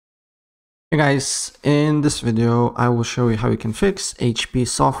Hey guys, in this video I will show you how you can fix HP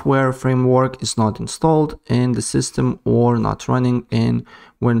software framework is not installed in the system or not running in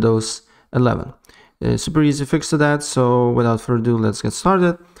Windows 11. Super easy fix to that, so without further ado, let's get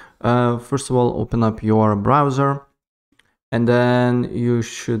started. First of all, open up your browser and then you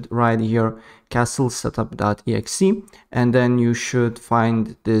should write here castlesetup.exe, and then you should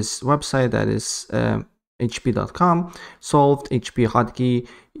find this website that is hp.com solved HP hotkey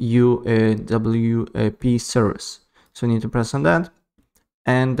UWP service. So you need to press on that,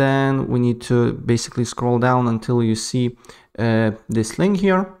 and then we need to basically scroll down until you see this link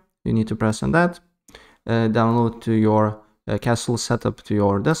here. You need to press on that, download to your Castle setup to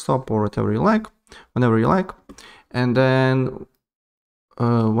your desktop or whatever you like, whenever you like, and then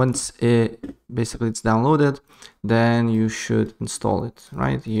once it's downloaded, then you should install it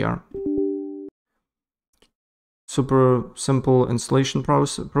right here. Super simple installation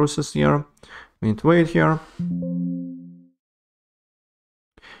process here. We need to wait here.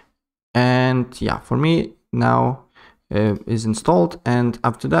 And yeah, for me now is installed, and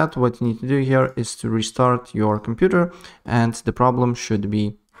after that what you need to do here is to restart your computer and the problem should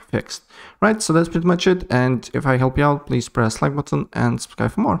be fixed. Right, so that's pretty much it, and if I help you out, please press like button and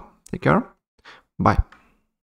subscribe for more. Take care. Bye.